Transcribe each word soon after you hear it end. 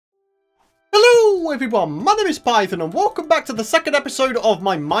Hello everyone, my name is Python and welcome back to the second episode of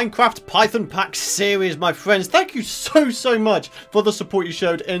my Minecraft Python Pack series, my friends. Thank you so much for the support you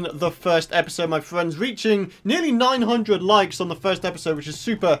showed in the first episode, my friends, reaching nearly 900 likes on the first episode, which is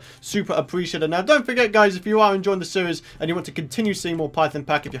super appreciated. Now don't forget guys, if you are enjoying the series and you want to continue seeing more Python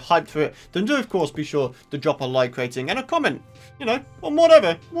Pack, if you're hyped for it, then do of course be sure to drop a like rating and a comment, you know, on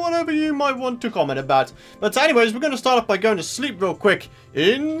whatever you might want to comment about. But anyways, we're going to start off by going to sleep real quick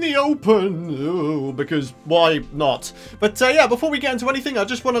in the open, because why not? But yeah, before we get into anything, I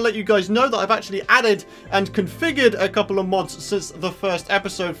just want to let you guys know that I've actually added and configured a couple of mods since the first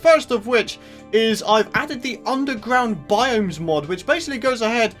episode. First of which is I've added the underground biomes mod, which basically goes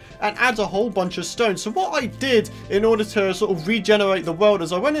ahead and adds a whole bunch of stone. So what I did in order to sort of regenerate the world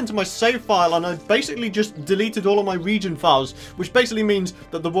is I went into my save file and I basically just deleted all of my region files, which basically means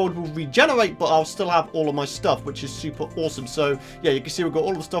that the world will regenerate, but I'll still have all of my stuff, which is super awesome. So yeah, you can see we've got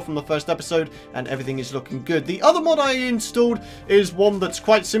all the stuff from the first episode and everything is looking good. The other mod I installed is one that's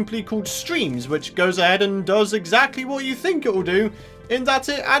quite simply called Streams, which goes ahead and does exactly what you think it will do, in that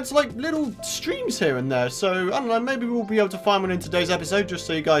it adds like little streams here and there. So I don't know, maybe we'll be able to find one in today's episode just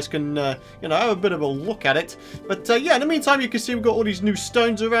so you guys can you know, have a bit of a look at it. But yeah, in the meantime, you can see we've got all these new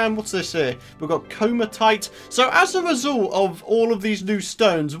stones around. What's this here? We've got comatite. So as a result of all of these new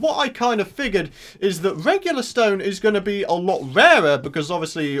stones, what I kind of figured is that regular stone is going to be a lot rarer, because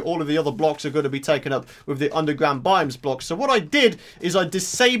obviously all of the other blocks are going to be taken up with the underground biomes blocks. So what I did is I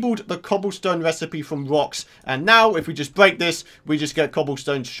disabled the cobblestone recipe from rocks, and now if we just break this, we just get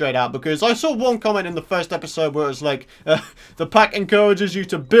cobblestone straight out. Because I saw one comment in the first episode where it's like, the pack encourages you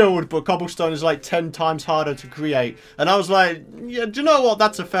to build, but cobblestone is like 10 times harder to create. And I was like, yeah, do you know what?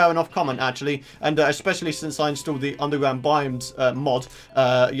 That's a fair enough comment, actually. And especially since I installed the underground biomes mod,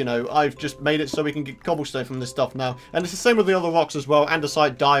 you know, I've just made it so we can get cobblestone from this stuff now. And it's the same with the other rocks as well.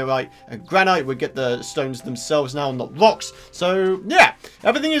 Andesite, diorite, and granite. We get the stones themselves now, not rocks. So yeah,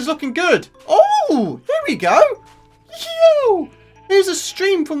 everything is looking good. Oh, here we go. Yo! Here's a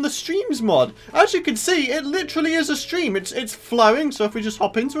stream from the Streams mod. As you can see, it literally is a stream. It's flowing, so if we just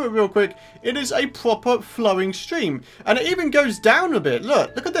hop into it real quick, it is a proper flowing stream. And it even goes down a bit.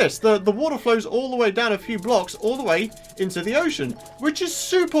 Look at this. The water flows all the way down a few blocks, all the way into the ocean, which is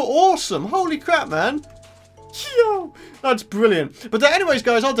super awesome. Holy crap, man. Yo, that's brilliant. But anyways,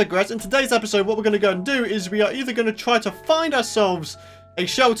 guys, I'll digress. In today's episode, what we're going to go and do is we are either going to try to find ourselves a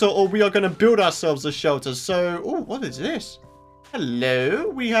shelter, or we are going to build ourselves a shelter. So, oh, what is this? Hello,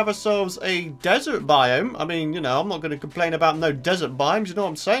 we have ourselves a desert biome. I mean, you know, I'm not going to complain about no desert biomes, you know what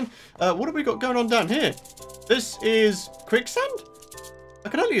I'm saying? What have we got going on down here? This is quicksand? I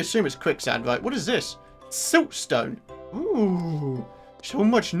can only assume it's quicksand, right? What is this? Siltstone. Ooh, so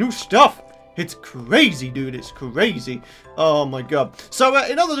much new stuff. It's crazy, dude. It's crazy. Oh, my God. So,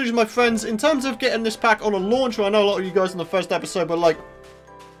 in other news, my friends, in terms of getting this pack on a launcher, I know a lot of you guys in the first episode were like,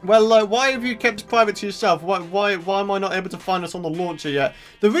 well, why have you kept it private to yourself? Why am I not able to find this on the launcher yet?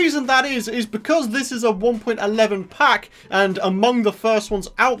 The reason that is because this is a 1.11 pack, and among the first ones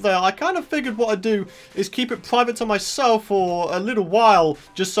out there, I kind of figured what I'd do is keep it private to myself for a little while,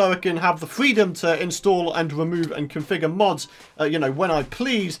 just so I can have the freedom to install and remove and configure mods, you know, when I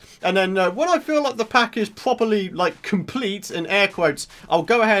please. And then when I feel like the pack is properly, like, complete, in air quotes, I'll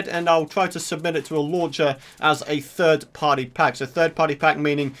go ahead and I'll try to submit it to a launcher as a third-party pack. So third-party pack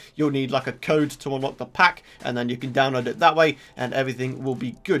meaning you'll need like a code to unlock the pack, and then you can download it that way and everything will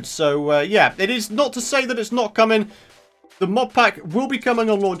be good. So yeah, it is not to say that it's not coming. The mod pack will be coming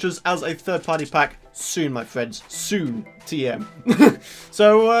on launchers as a third-party pack soon, my friends. Soon, TM.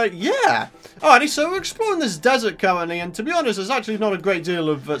 So, yeah. Alrighty, so we're exploring this desert currently, and to be honest, there's actually not a great deal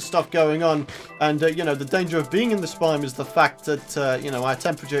of stuff going on. And, you know, the danger of being in this biome is the fact that, you know, our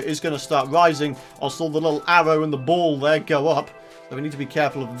temperature is going to start rising. I saw the little arrow and the ball there go up. So we need to be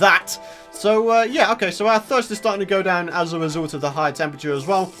careful of that. So, yeah, okay, so our thirst is starting to go down as a result of the high temperature as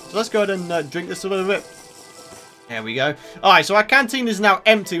well. So let's go ahead and drink this a little bit. There we go. Alright, so our canteen is now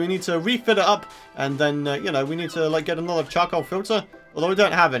empty. We need to refill it up. And then, you know, we need to, like, get another charcoal filter. Although we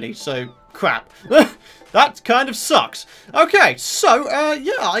don't have any, so crap. That kind of sucks. Okay, so,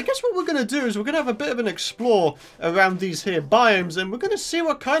 yeah, I guess what we're going to do is we're going to have a bit of an explore around these here biomes, and we're going to see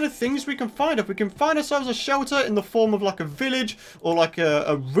what kind of things we can find. If we can find ourselves a shelter in the form of like a village or like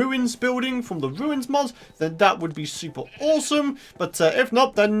a ruins building from the ruins mods, then that would be super awesome. But if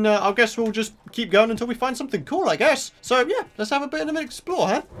not, then I guess we'll just keep going until we find something cool, I guess. So, yeah, let's have a bit of an explore,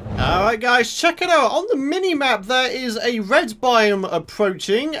 huh? Alright, guys, check it out. On the mini-map, there is a red biome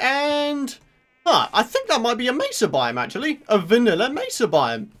approaching, and I think that might be a mesa biome, actually. A vanilla mesa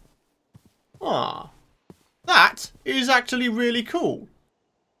biome. That is actually really cool.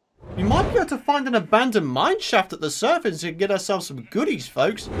 We might be able to find an abandoned mine shaft at the surface and get ourselves some goodies,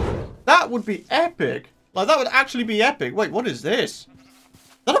 folks. That would be epic. Like, that would actually be epic. Wait, what is this? Is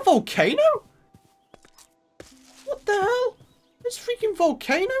that a volcano? What the hell? There's freaking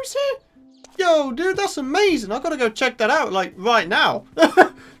volcanoes here? Yo, dude, that's amazing. I've got to go check that out, like, right now.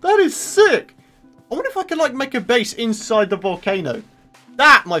 That is sick. I wonder if I could, like, make a base inside the volcano.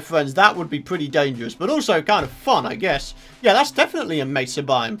 That, my friends, that would be pretty dangerous, but also kind of fun, I guess. Yeah, that's definitely a mesa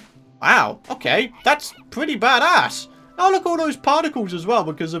biome. Wow, okay, that's pretty badass. Oh, look, all those particles as well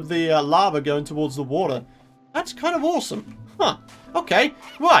because of the lava going towards the water. That's kind of awesome. Huh, okay,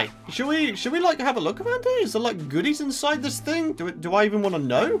 right. Should we like, have a look around here? Is there, like, goodies inside this thing? Do I even want to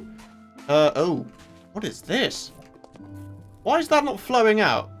know? Oh, what is this? Why is that not flowing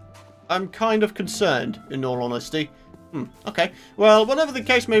out? I'm kind of concerned, in all honesty. Okay. Well, whatever the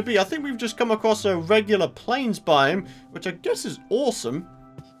case may be, I think we've just come across a regular plains biome, which I guess is awesome.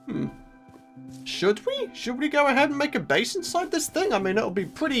 Should we? Should we go ahead and make a base inside this thing? I mean, it'll be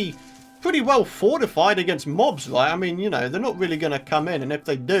pretty well fortified against mobs, right? I mean, you know, they're not really going to come in, and if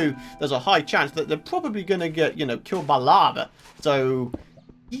they do, there's a high chance that they're probably going to get, you know, killed by lava. So,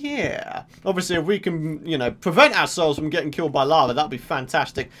 yeah. Obviously, if we can, you know, prevent ourselves from getting killed by lava, that'd be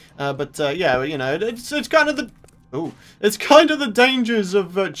fantastic. Yeah, you know, it's kind of the... Ooh, it's kind of the dangers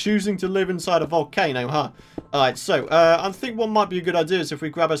of choosing to live inside a volcano, huh? Alright, so, I think what might be a good idea is if we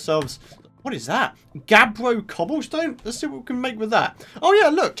grab ourselves... What is that? Gabbro cobblestone? Let's see what we can make with that. Oh yeah,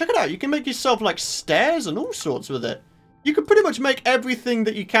 look, check it out. You can make yourself, like, stairs and all sorts with it. You can pretty much make everything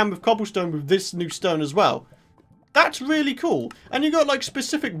that you can with cobblestone with this new stone as well. That's really cool. And you got, like,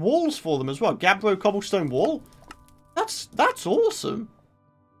 specific walls for them as well. Gabbro cobblestone wall? That's awesome.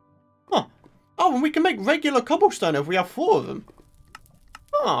 Huh. Oh, and we can make regular cobblestone if we have 4 of them.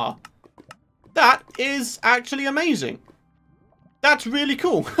 Ah. That is actually amazing. That's really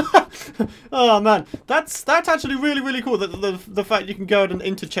cool. Oh, man. That's actually really cool. The fact you can go ahead and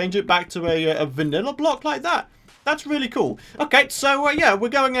interchange it back to a vanilla block like that. That's really cool. Okay, so, yeah, we're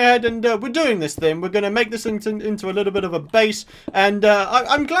going ahead and we're doing this thing. We're going to make this into a little bit of a base. And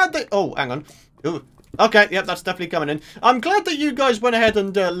I'm glad that... Oh, hang on. Ooh. Okay, yep, that's definitely coming in. I'm glad that you guys went ahead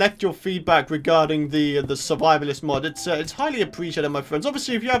and left your feedback regarding the survivalist mod. It's highly appreciated, my friends.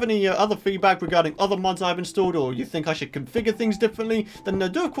 Obviously, if you have any other feedback regarding other mods I've installed, or you think I should configure things differently, then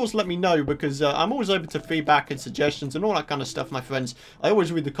do of course let me know, because I'm always open to feedback and suggestions and all that kind of stuff, my friends. I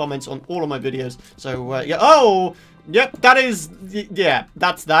always read the comments on all of my videos. So yeah. Oh, yep, that is, yeah,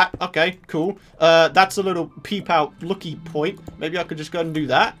 that's that. Okay, cool. That's a little peep out looky point. Maybe I could just go ahead and do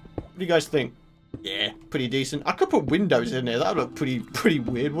that. What do you guys think? Yeah, pretty decent. I could put windows in there. That would look pretty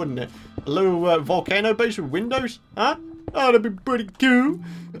weird, wouldn't it? A little volcano base with windows, huh? Oh, that'd be pretty cool.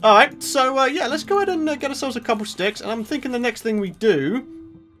 Alright, so yeah, let's go ahead and get ourselves a couple sticks. And I'm thinking the next thing we do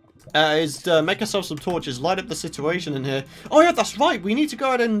is make ourselves some torches, light up the situation in here. Oh yeah, that's right. We need to go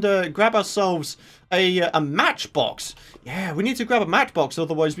ahead and grab ourselves a matchbox. Yeah, we need to grab a matchbox,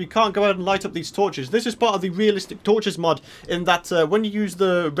 otherwise we can't go ahead and light up these torches. This is part of the realistic torches mod, in that when you use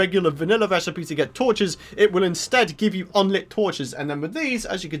the regular vanilla recipe to get torches, it will instead give you unlit torches. And then with these,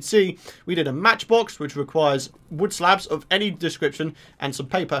 as you can see, we did a matchbox, which requires wood slabs of any description and some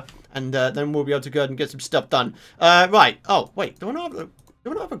paper, and then we'll be able to go ahead and get some stuff done. Right. Oh, wait. Do I not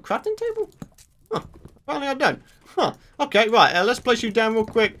have a crafting table? Huh. Apparently I don't. Huh. Okay, right. Let's place you down real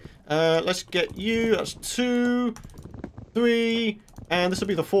quick. Let's get you. That's 2, 3, and this will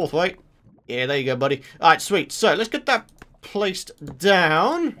be the 4th, right? Yeah, there you go, buddy. Alright, sweet. So, let's get that placed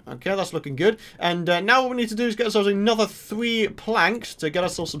down. Okay, that's looking good. And now what we need to do is get ourselves another 3 planks to get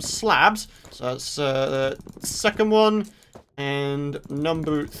ourselves some slabs. So, that's the second one. And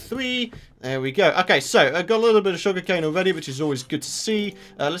number 3. There we go. Okay, so I've got a little bit of sugarcane already, which is always good to see.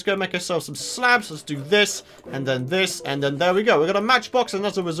 Let's go make ourselves some slabs. Let's do this, and then this, and then there we go. We've got a matchbox, and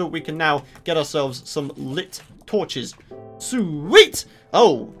as a result, we can now get ourselves some lit torches. Sweet!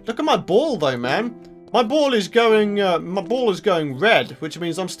 Oh, look at my ball, though, man. My ball is going red, which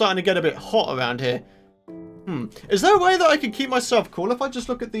means I'm starting to get a bit hot around here. Is there a way that I can keep myself cool if I just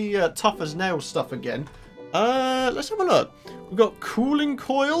look at the tough as nails stuff again? Let's have a look. We've got cooling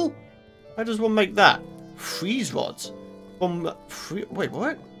coil. How does one make that? Freeze rods. Wait,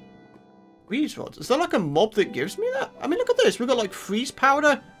 what? Freeze rods. Is there like a mob that gives me that? I mean, look at this. We've got like freeze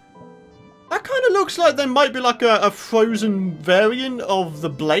powder. That kind of looks like there might be like a frozen variant of the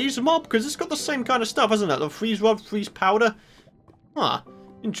blaze mob, because it's got the same kind of stuff, hasn't it? The freeze rod, freeze powder. Huh.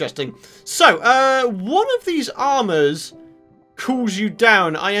 Interesting. So, one of these armors cools you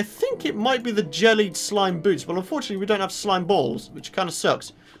down. I think it might be the jellied slime boots, but unfortunately we don't have slime balls, which kind of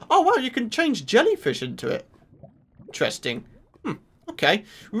sucks. Oh wow, you can change jellyfish into it. Interesting. Okay, Okay,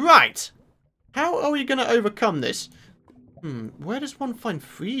 right. How are we going to overcome this? Where does one find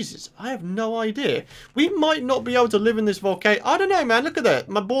freezes? I have no idea. We might not be able to live in this volcano. I don't know, man. Look at that.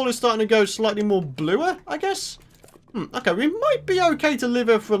 My ball is starting to go slightly more bluer, I guess. Okay, we might be okay to live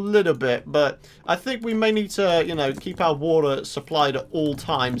here for a little bit, but I think we may need to, you know, keep our water supplied at all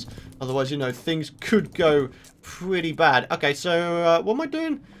times. Otherwise, you know, things could go pretty bad. Okay, so what am I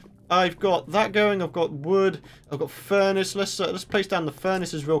doing? I've got that going. I've got wood. I've got furnace. Let's place down the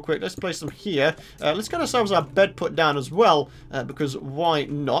furnaces real quick. Let's place them here. Let's get ourselves our bed put down as well, because why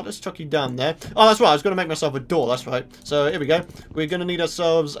not? Let's chuck you down there. Oh, that's right. I was going to make myself a door. That's right. So here we go. We're going to need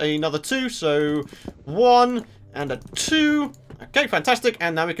ourselves another 2. So 1 and a 2. Okay, fantastic.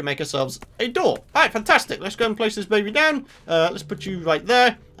 And now we can make ourselves a door. All right, fantastic. Let's go and place this baby down. Let's put you right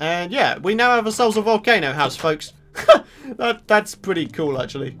there. And yeah, we now have ourselves a volcano house, folks. That's pretty cool,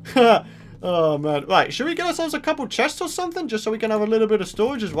 actually. Oh, man. Right, should we get ourselves a couple chests or something, just so we can have a little bit of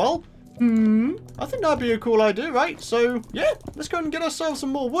storage as well? I think that'd be a cool idea, right? So, yeah, let's go and get ourselves some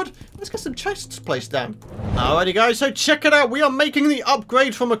more wood. Let's get some chests placed down. Alrighty, guys, so check it out. We are making the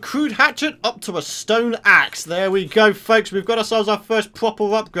upgrade from a crude hatchet up to a stone axe. There we go, folks. We've got ourselves our first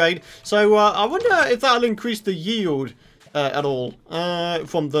proper upgrade. So, I wonder if that'll increase the yield at all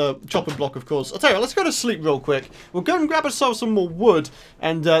from the chopping block, of course. I'll tell you what, let's go to sleep real quick. We'll go and grab ourselves some more wood,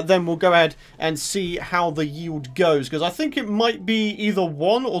 and then we'll go ahead and see how the yield goes, because I think it might be either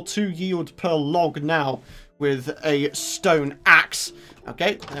 1 or 2 yield per log now with a stone axe.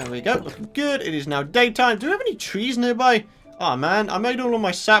 Okay, there we go, looking good. It is now daytime. Do we have any trees nearby? Oh man, I made all of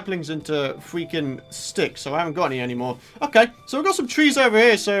my saplings into freaking sticks, so I haven't got any anymore. Okay, so we've got some trees over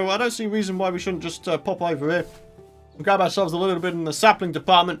here, so I don't see a reason why we shouldn't just pop over here, grab ourselves a little bit in the sapling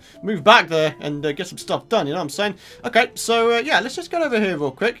department, move back there, and get some stuff done, you know what I'm saying? Okay, so, yeah, let's just get over here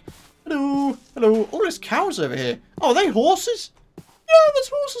real quick. Hello, hello. Oh, there's cows over here. Oh, are they horses? Yeah, there's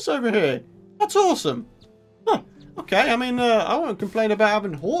horses over here. That's awesome. Huh, okay, I mean, I won't complain about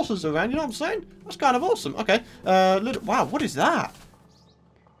having horses around, you know what I'm saying? That's kind of awesome. Okay, wow, what is that?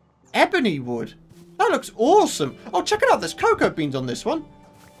 Ebony wood. That looks awesome. Oh, check it out, there's cocoa beans on this one.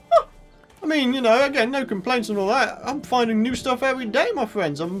 I mean, you know, again, no complaints and all that. I'm finding new stuff every day, my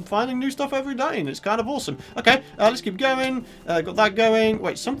friends. I'm finding new stuff every day, and it's kind of awesome. Okay, let's keep going. Got that going.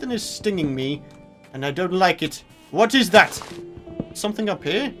 Wait, something is stinging me, and I don't like it. What is that? Something up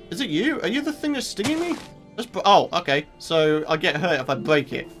here? Is it you? Are you the thing that's stinging me? Oh, okay. So I get hurt if I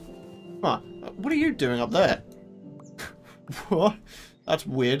break it. Huh. What are you doing up there? What? That's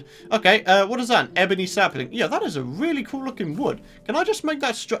weird. Okay, what is that? An ebony sapling. Yeah, that is a really cool looking wood. Can I just make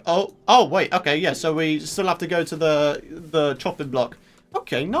that oh, wait. Okay, yeah, so we still have to go to the chopping block.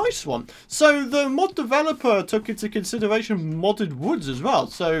 Okay, nice one. So the mod developer took into consideration modded woods as well.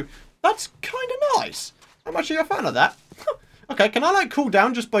 So that's kind of nice. I'm actually a fan of that. Okay, can I like cool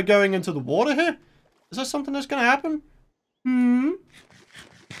down just by going into the water here? Is that something that's going to happen?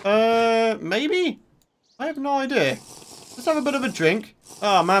 Maybe? I have no idea. Let's have a bit of a drink.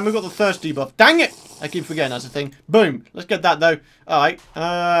 Oh man, we've got the thirst debuff. Dang it! I keep forgetting that's a thing. Boom. Let's get that though. Alright.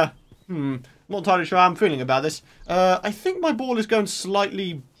 Not entirely sure how I'm feeling about this. I think my ball is going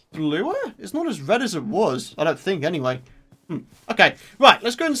slightly bluer. It's not as red as it was. I don't think anyway. Okay. Right,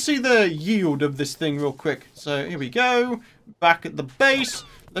 let's go and see the yield of this thing real quick. So here we go. Back at the base.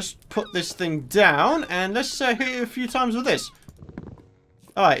 Let's put this thing down and let's hit it a few times with this.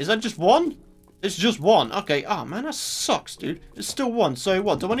 Alright, is that just 1? It's just 1. Okay. Oh, man, that sucks, dude. It's still 1. So,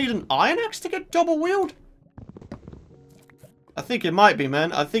 what? Do I need an iron axe to get double wheeled? I think it might be,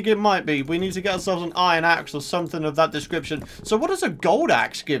 man. I think it might be. We need to get ourselves an iron axe or something of that description. So, what does a gold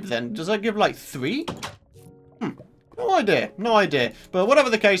axe give, then? Does that give, like, 3? No idea. No idea. But whatever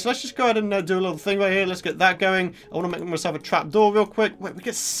the case, let's just go ahead and do a little thing right here. Let's get that going. I want to make myself a trapdoor real quick. Wait, we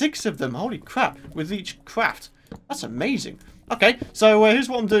get 6 of them. Holy crap. With each craft. That's amazing. Okay, so here's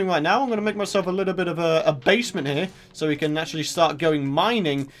what I'm doing right now. I'm going to make myself a little bit of a basement here so we can actually start going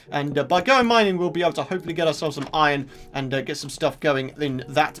mining. And by going mining, we'll be able to hopefully get ourselves some iron and get some stuff going in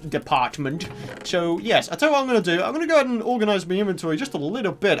that department. So, yes, I'll tell you what I'm going to do. I'm going to go ahead and organize my inventory just a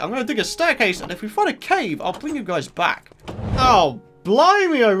little bit. I'm going to dig a staircase, and if we find a cave, I'll bring you guys back. Oh,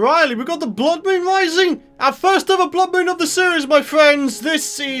 blimey, O'Reilly, we've got the blood moon rising. Our first ever blood moon of the series, my friends.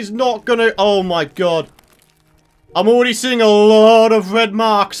 This is not going to... Oh, my God. I'm already seeing a lot of red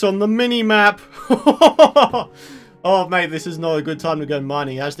marks on the mini-map. Oh, mate, this is not a good time to go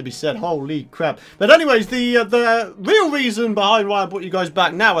mining, it has to be said. Holy crap. But anyways, the real reason behind why I brought you guys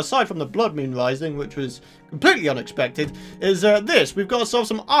back now, aside from the blood moon rising, which was completely unexpected, is this. We've got ourselves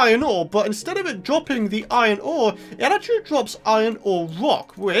some iron ore, but instead of it dropping the iron ore, it actually drops iron ore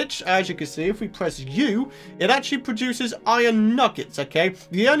rock, which, as you can see, if we press U, it actually produces iron nuggets, okay?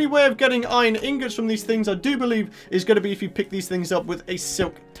 The only way of getting iron ingots from these things, I do believe, is going to be if you pick these things up with a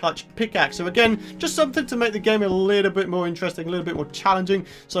silk touch pickaxe. So again, just something to make the game a little bit more interesting, a little bit more challenging.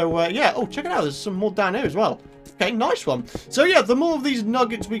 So yeah, oh, check it out, there's some more down here as well. Okay, nice one. So yeah, the more of these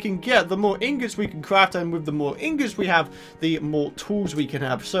nuggets we can get, the more ingots we can craft, and with the more ingots we have, the more tools we can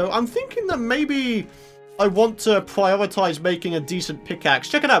have. So I'm thinking that maybe I want to prioritize making a decent pickaxe.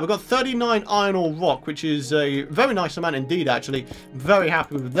 Check it out, we've got 39 iron ore rock, which is a very nice amount indeed, actually. Very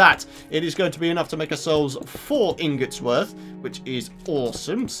happy with that. It is going to be enough to make ourselves 4 ingots worth, which is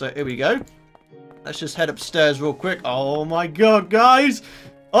awesome. So here we go. Let's just head upstairs real quick. Oh my god, guys!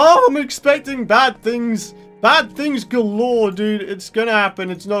 Oh, I'm expecting bad things. Bad things galore, dude. It's gonna happen.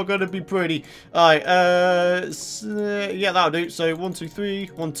 It's not gonna be pretty. Alright, yeah, that'll do. So, 1, 2, 3,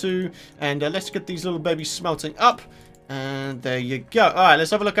 1, 2. And let's get these little babies smelting up. And there you go. Alright, let's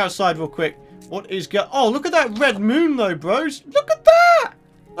have a look outside real quick. What is oh, look at that red moon, though, bros. Look at that!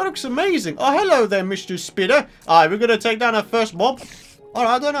 That looks amazing. Oh, hello there, Mr. Spitter. Alright, we're gonna take down our first mob. Alright,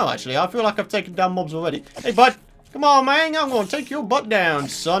 I don't know, actually. I feel like I've taken down mobs already. Hey, bud. Come on, man. I'm gonna take your butt down,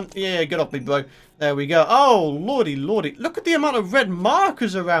 son. Yeah, get off me, bro. There we go. Oh, lordy, lordy. Look at the amount of red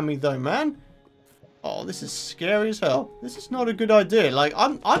markers around me, though, man. Oh, this is scary as hell. This is not a good idea. Like,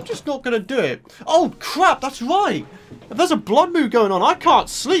 I'm just not going to do it. Oh, crap, that's right. If there's a blood moon going on, I can't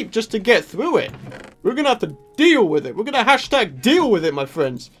sleep just to get through it. We're going to have to deal with it. We're going to hashtag deal with it, my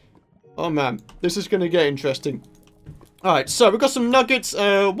friends. Oh, man. This is going to get interesting. Alright, so we've got some nuggets.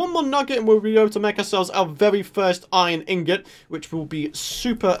 One more nugget and we'll be able to make ourselves our very first iron ingot, which will be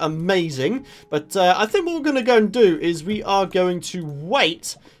super amazing. But I think what we're going to go and do is we are going to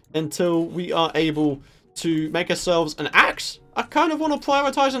wait until we are able to make ourselves an axe. I kind of want to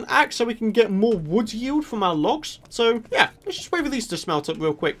prioritize an axe so we can get more wood yield from our logs. So, yeah, let's just wait for these to smelt up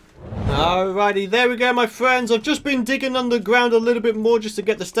real quick. Alrighty, there we go, my friends. I've just been digging underground a little bit more just to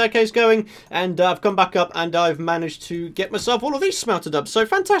get the staircase going. And I've come back up and I've managed to get myself all of these smelted up. So,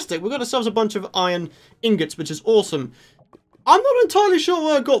 fantastic. We've got ourselves a bunch of iron ingots, which is awesome. I'm not entirely sure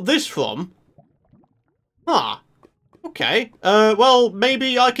where I got this from. Ah. Okay, well,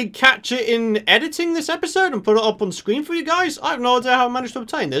 maybe I could catch it in editing this episode and put it up on screen for you guys. I have no idea how I managed to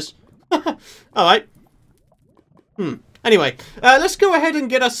obtain this. Alright. Anyway, let's go ahead and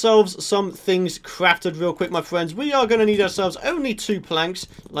get ourselves some things crafted real quick, my friends. We are going to need ourselves only 2 planks,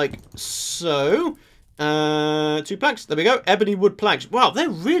 like so. 2 planks, there we go. Ebony wood planks. Wow, they're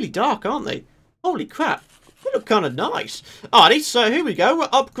really dark, aren't they? Holy crap. They look kind of nice. Alrighty, so here we go. We're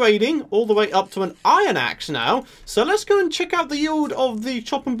upgrading all the way up to an iron axe now. So let's go and check out the yield of the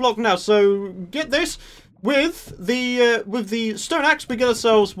chopping block now. So get this. With the stone axe, we get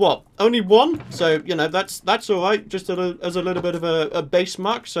ourselves what? Only 1. So you know that's all right. Just as a little bit of a base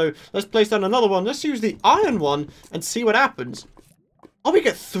mark. So let's place down another one. Let's use the iron one and see what happens. Oh, we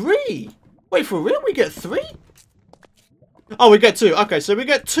get 3. Wait, for real? We get 3? Oh, we get 2. Okay, so we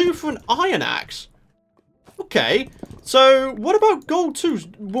get 2 for an iron axe. Okay, so what about gold tools?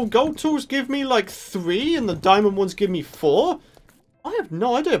 Will gold tools give me like 3 and the diamond ones give me 4? I have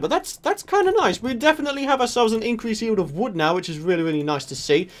no idea, but that's kind of nice. We definitely have ourselves an increased yield of wood now, which is really, really nice to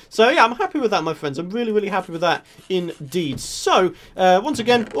see. So yeah, I'm happy with that, my friends. I'm really, really happy with that indeed. So, once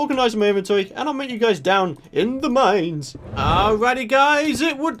again, organising my inventory, and I'll meet you guys down in the mines. Alrighty, guys,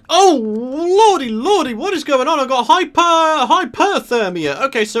 it would... Oh, lordy, lordy, what is going on? I've got hyperthermia.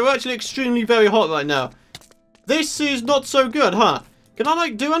 Okay, so we're actually extremely very hot right now. This is not so good, huh? Can I,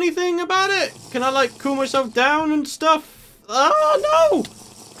 like, do anything about it? Can I, like, cool myself down and stuff? Oh,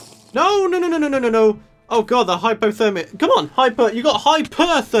 no! No. Oh, God, the hypothermia. Come on, you got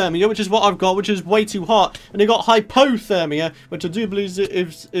hyperthermia, which is what I've got, which is way too hot. And you got hypothermia, which I do believe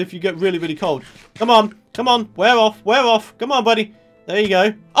is if you get really, really cold. Come on, wear off. Come on, buddy. There you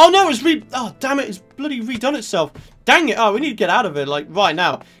go. Oh, no, oh, damn it, it's bloody redone itself. Dang it. Oh, we need to get out of it, like, right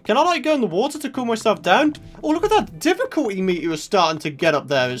now. Can I, like, go in the water to cool myself down? Oh, look at that difficulty meter is starting to get up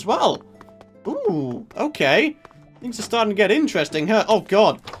there as well. Ooh, okay. Things are starting to get interesting, huh? Oh,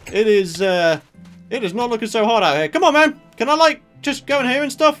 God. It is not looking so hot out here. Come on, man. Can I, like, just go in here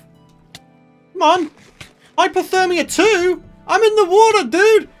and stuff? Come on. Hypothermia 2? I'm in the water,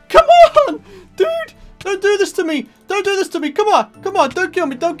 dude. Come on. Dude, don't do this to me. Don't do this to me. Come on. Don't kill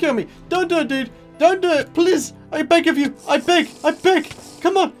me. Don't do it, dude. Don't do it. Please. I beg of you. I beg.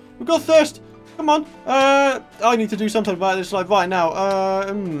 Come on. We've got thirst. Come on. I need to do something about this like right now. I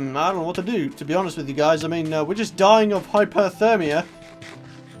don't know what to do, to be honest with you guys. I mean, we're just dying of hypothermia.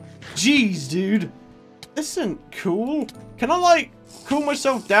 Jeez, dude. This isn't cool. Can I, like, cool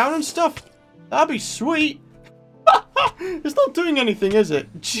myself down and stuff? That'd be sweet. It's not doing anything, is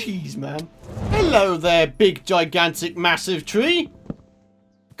it? Jeez, man. Hello there, big, gigantic, massive tree.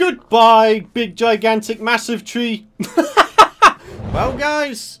 Goodbye, big, gigantic, massive tree. Well,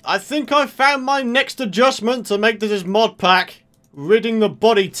 guys, I think I've found my next adjustment to make this mod pack. Ridding the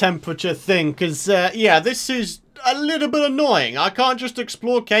body temperature thing, because, yeah, this is a little bit annoying. I can't just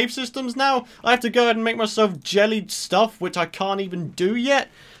explore cave systems now. I have to go ahead and make myself jellied stuff, which I can't even do yet.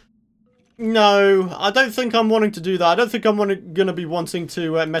 No, I don't think I'm wanting to do that. I don't think I'm going to be wanting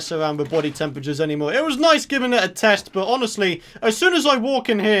to mess around with body temperatures anymore. It was nice giving it a test, but honestly, as soon as I walk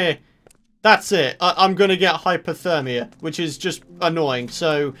in here, that's it. I'm going to get hypothermia, which is just annoying.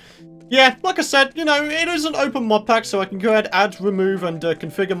 So, yeah, like I said, you know, it is an open mod pack, so I can go ahead, add, remove, and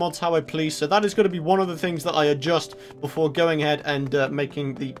configure mods how I please. So that is going to be one of the things that I adjust before going ahead and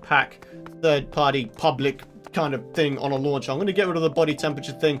making the pack third-party public kind of thing on a launch. I'm going to get rid of the body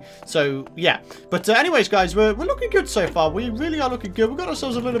temperature thing. So, yeah. But anyways, guys, we're looking good so far. We really are looking good. We've got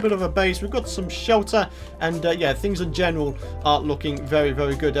ourselves a little bit of a base. We've got some shelter. And, yeah, things in general are looking very,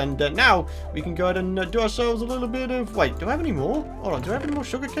 very good. And now we can go ahead and do ourselves a little bit of... Wait, do I have any more? Hold on. Do I have any more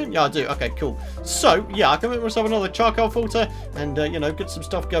sugarcane? Yeah, I do. Okay, cool. So, yeah, I can make myself another charcoal filter and, you know, get some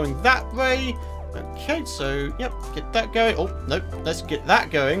stuff going that way. Okay, so, yep, get that going. Oh, nope, let's get that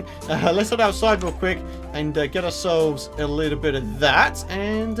going. Let's head outside real quick and get ourselves a little bit of that.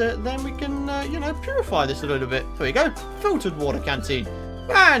 And then we can, you know, purify this a little bit. There we go. Filtered water canteen.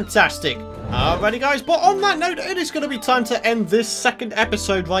 Fantastic. Alrighty, guys, but on that note, it is going to be time to end this second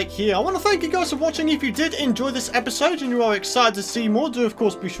episode right here. I want to thank you guys for watching. If you did enjoy this episode and you are excited to see more, do of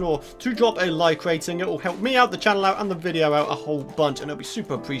course be sure to drop a like rating. It will help me out, the channel out, and the video out a whole bunch, and it'll be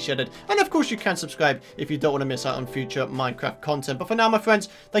super appreciated. And of course, you can subscribe if you don't want to miss out on future Minecraft content. But for now, my friends,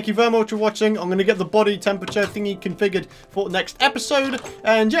 thank you very much for watching. I'm going to get the body temperature thingy configured for next episode.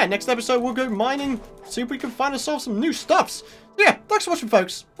 And yeah, next episode, we'll go mining, see if we can find ourselves some new stuffs. Yeah, thanks for watching,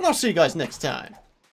 folks, and I'll see you guys next time.